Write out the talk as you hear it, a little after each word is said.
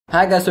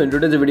Hi guys, so in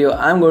today's video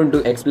I'm going to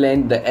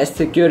explain the S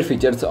Secure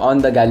features on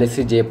the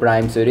Galaxy J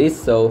Prime series.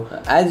 So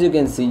as you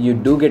can see, you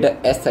do get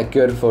a S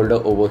Secure folder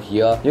over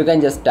here. You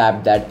can just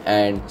tap that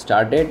and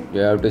start it.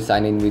 You have to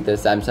sign in with a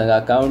Samsung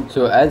account.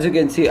 So as you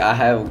can see, I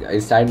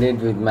have signed in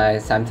with my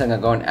Samsung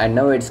account and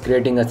now it's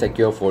creating a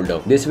secure folder.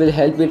 This will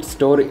help it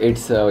store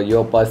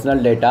your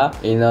personal data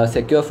in a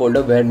secure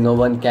folder where no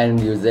one can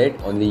use it,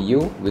 only you,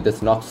 with a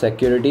SNOC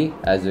security.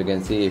 As you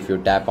can see, if you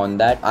tap on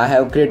that, I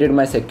have created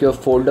my secure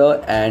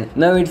folder and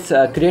now it's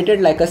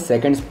created like a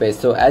second space.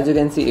 So as you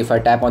can see, if I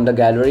tap on the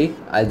gallery,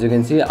 as you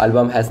can see,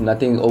 album has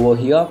nothing over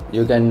here.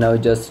 You can now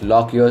just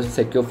lock your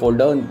secure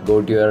folder,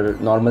 go to your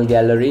normal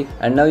gallery,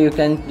 and now you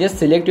can just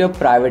select your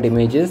private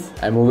images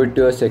and move it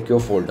to a secure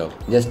folder.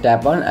 Just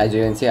tap on, as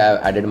you can see, I have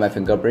added my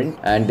fingerprint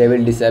and they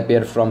will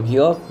disappear from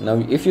here.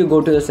 Now if you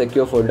go to the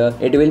secure folder,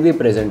 it will be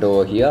present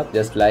over here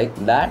just like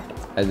that.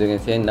 As you can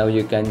see, now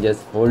you can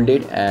just hold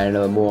it and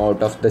move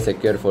out of the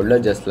secure folder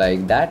just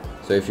like that.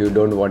 So if you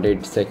don't want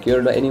it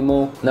secured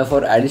anymore. Now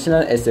for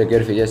additional S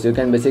Secure features, you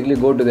can basically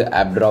go to the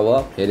app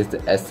drawer. Here is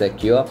the S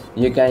Secure.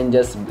 You can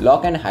just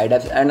lock and hide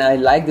apps, and I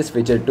like this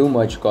feature too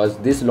much because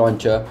this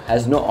launcher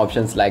has no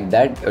options like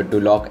that to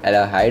lock and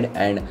hide,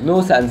 and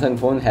no Samsung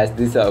phone has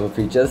these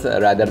features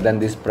rather than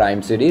this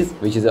Prime series,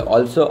 which is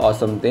also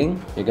awesome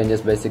thing. You can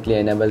just basically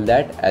enable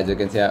that. As you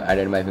can see, I've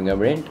added my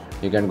fingerprint.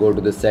 You can go to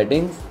the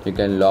settings, you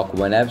can lock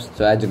one app.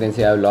 So as you can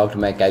see, I have locked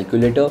my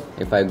calculator.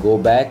 If I go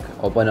back,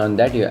 open on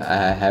that,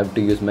 I have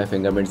to use my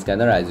fingerprint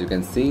scanner, as you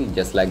can see,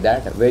 just like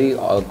that. Very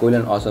cool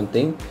and awesome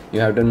thing.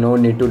 You have to no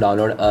need to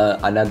download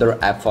another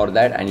app for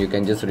that, and you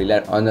can just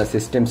rely on a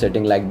system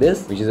setting like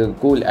this, which is a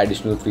cool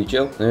additional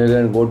feature. Now you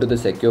can go to the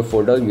secure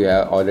folder. You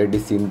have already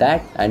seen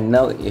that, and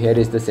now here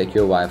is the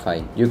secure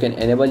Wi-Fi. You can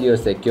enable your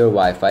secure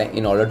Wi-Fi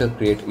in order to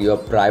create your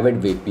private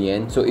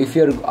VPN. So if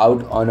you're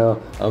out on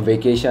a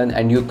vacation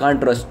and you can't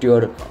trust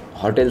your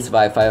hotel's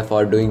Wi-Fi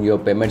for doing your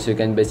payments, you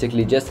can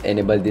basically just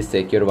enable this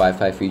secure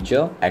Wi-Fi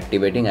feature,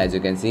 activating. As you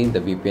can see,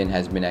 the VPN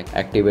has been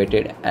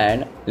activated,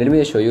 and let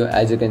me show you.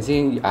 As you can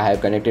see, I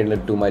have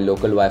connected to my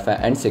local Wi-Fi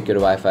and secure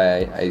Wi-Fi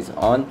is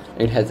on.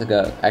 It has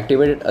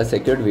activated a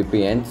secured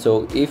VPN.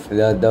 So if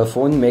the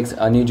phone makes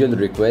unusual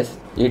requests,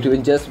 it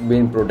will just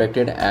be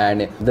protected,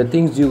 and the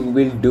things you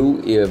will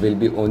do will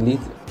be only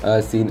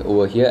seen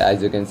over here.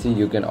 As you can see,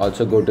 you can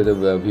also go to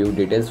the view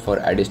details for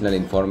additional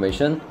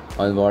information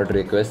on what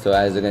request. So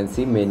as you can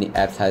see, many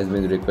apps has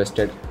been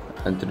requested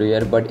through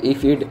here, but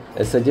if it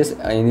suggests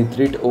any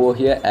threat over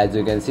here, as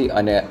you can see,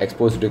 an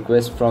exposed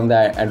request from the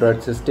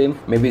Android system,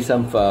 maybe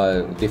some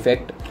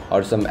defect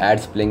or some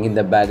ads playing in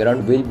the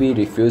background, will be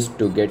refused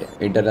to get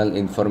internal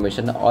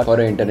information or for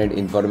internet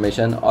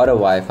information or a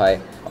Wi-Fi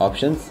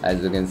options.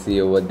 As you can see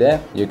over there,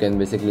 you can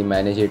basically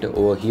manage it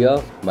over here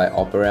by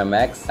Opera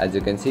Max. As you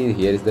can see,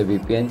 here is the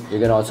VPN. You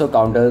can also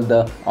counter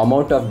the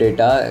amount of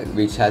data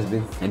which has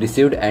been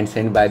received and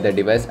sent by the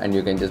device, and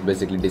you can just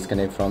basically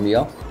disconnect from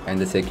here, and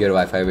the secure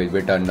Wi-Fi will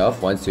be turned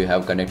off once you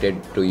have connected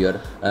to your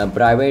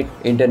private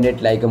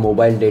internet like a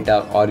mobile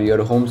data or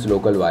your home's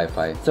local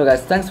Wi-Fi. So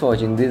guys, thanks for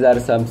watching. These are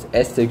some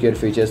S Secure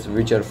features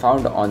which are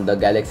found on the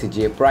Galaxy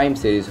J Prime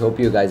series. Hope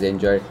you guys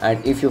enjoyed,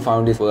 and if you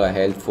found this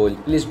helpful,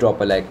 please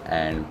drop a like,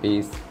 and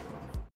peace.